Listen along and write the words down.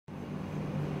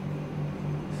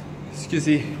As you can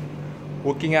see,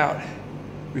 working out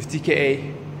with TKA,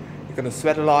 you're gonna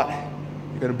sweat a lot,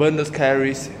 you're gonna burn those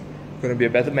calories, you're gonna be a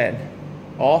better man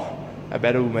or a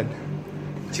better woman.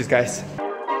 Cheers, guys.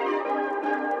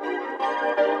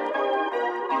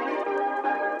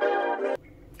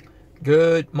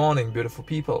 Good morning, beautiful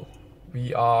people.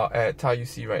 We are at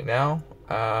TARUC right now.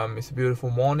 It's a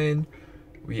beautiful morning.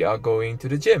 We are going to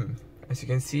the gym. As you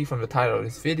can see from the title of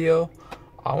this video,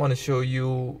 I want to show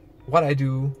you what I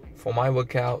do for my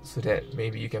workout so that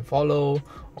maybe you can follow,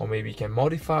 or maybe you can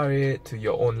modify it to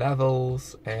your own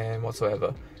levels and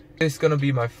whatsoever. This is gonna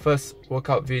be my first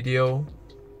workout video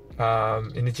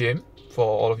in the gym for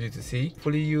all of you to see.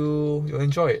 Hopefully you'll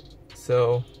enjoy it.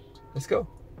 So let's go.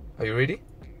 Are you ready?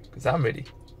 Because I'm ready.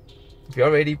 If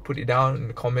you're ready, put it down in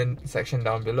the comment section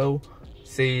down below.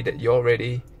 Say that you're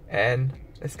ready and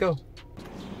let's go.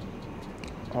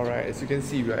 Alright, as you can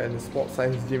see, we are in the Sports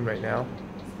Science Gym right now.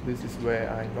 This is where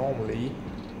I normally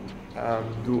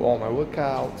do all my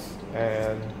workouts,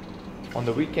 and on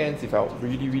the weekends, if I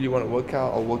really want to work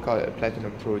out, I'll work out at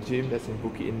Platinum Pro Gym. That's in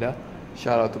Bukit Indah.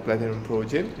 Shout out to Platinum Pro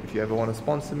Gym. If you ever want to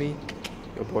sponsor me,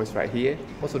 your boy's right here.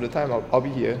 Most of the time I'll be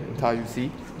here in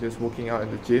TARUC, just working out in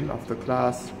the gym after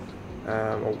class,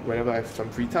 or whenever I have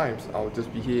some free times, I'll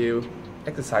just be here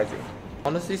exercising.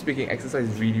 Honestly speaking, exercise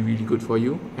is really good for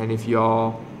you, and if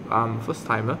you're first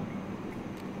timer,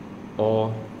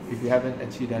 or if you haven't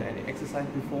actually done any exercise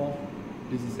before,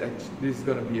 this is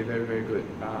going to be a very good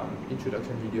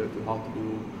introduction video to how to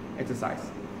do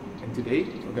exercise. And today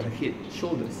we're going to hit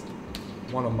shoulders,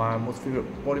 one of my most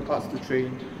favorite body parts to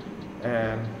train,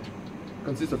 and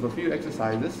consists of a few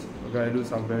exercises. We're going to do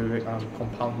some very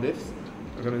compound lifts.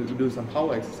 We're going to do some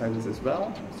power exercises as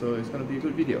well, so it's going to be a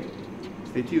good video.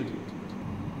 Stay tuned.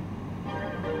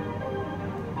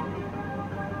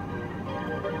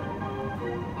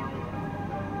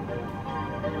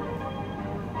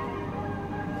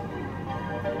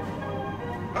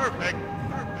 Perfect.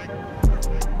 Perfect.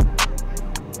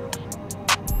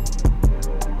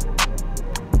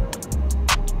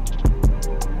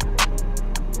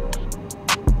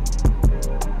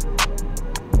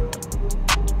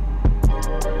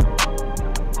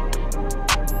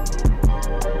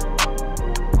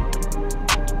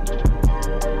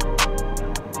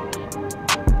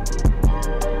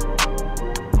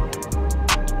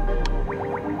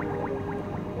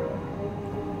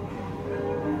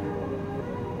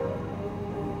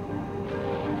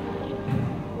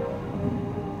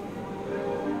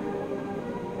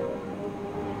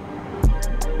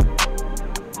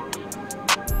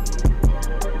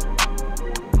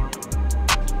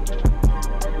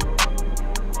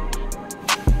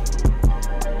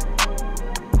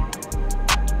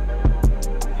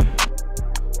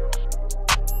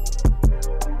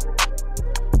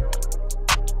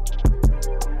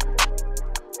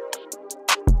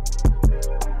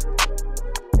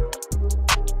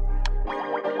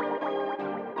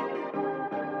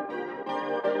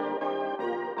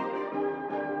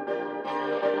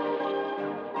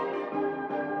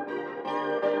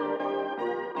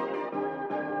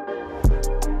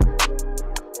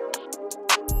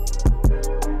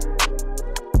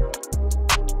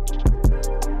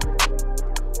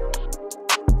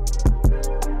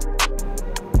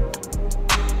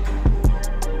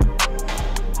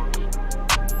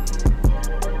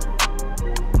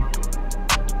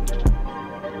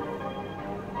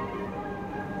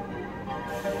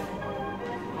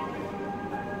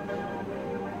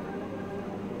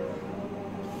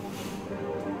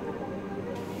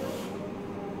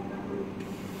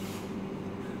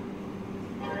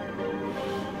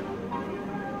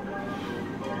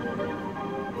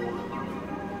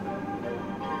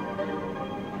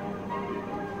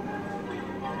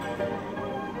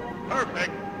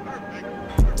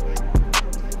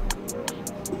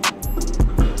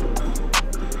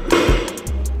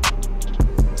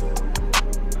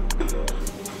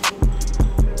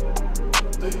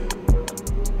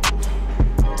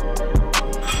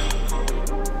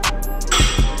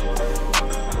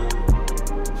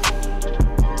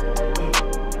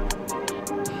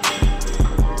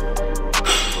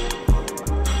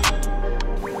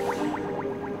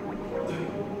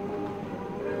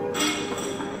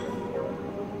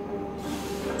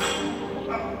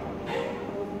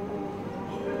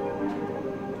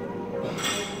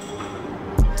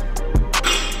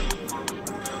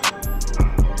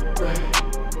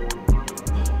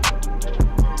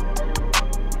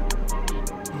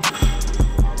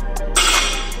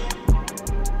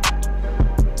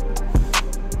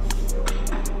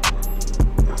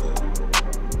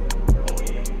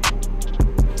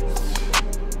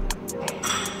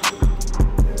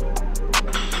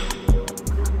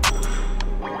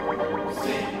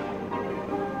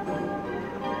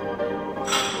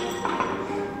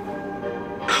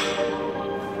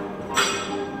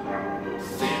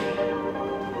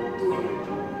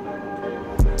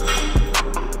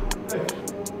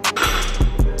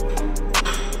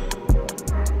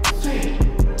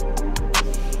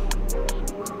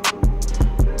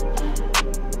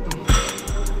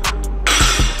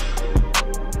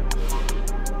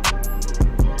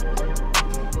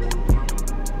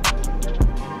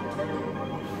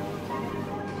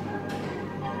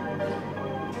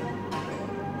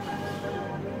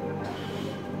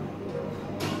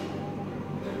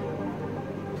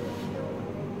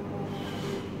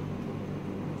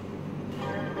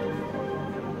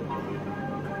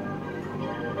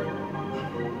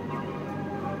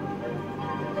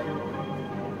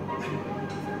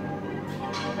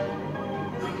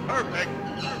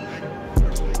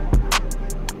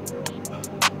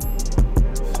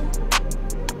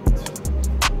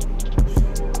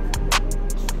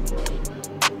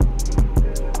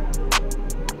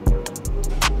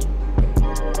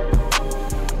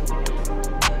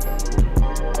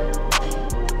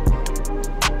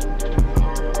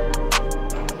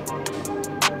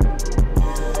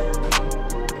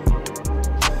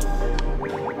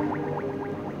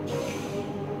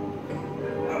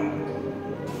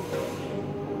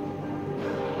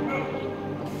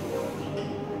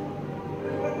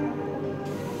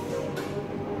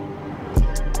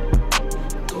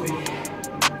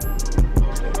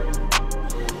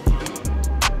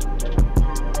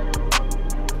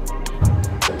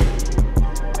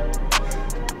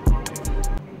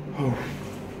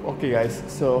 Okay guys,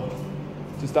 so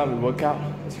just done with workout.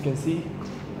 As you can see,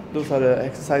 those are the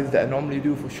exercises that I normally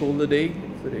do for shoulder day,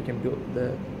 so they can build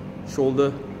the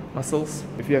shoulder muscles.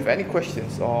 If you have any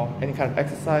questions or any kind of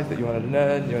exercise that you want to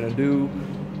learn, you want to do,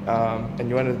 and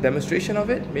you want a demonstration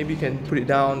of it, maybe you can put it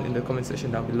down in the comment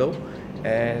section down below,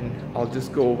 and I'll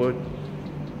just go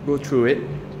through it,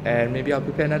 and maybe I'll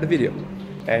prepare another video.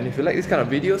 And if you like this kind of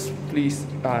videos, please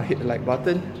hit the like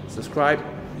button, subscribe,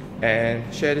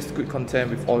 and share this good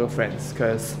content with all your friends,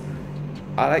 because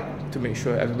I like to make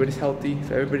sure everybody's healthy.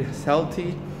 If everybody's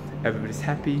healthy, everybody's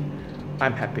happy,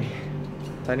 I'm happy.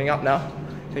 Signing out now.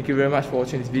 Thank you very much for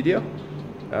watching this video.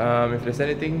 If there's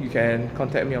anything, you can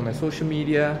contact me on my social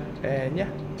media, and yeah,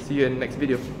 see you in the next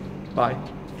video. Bye.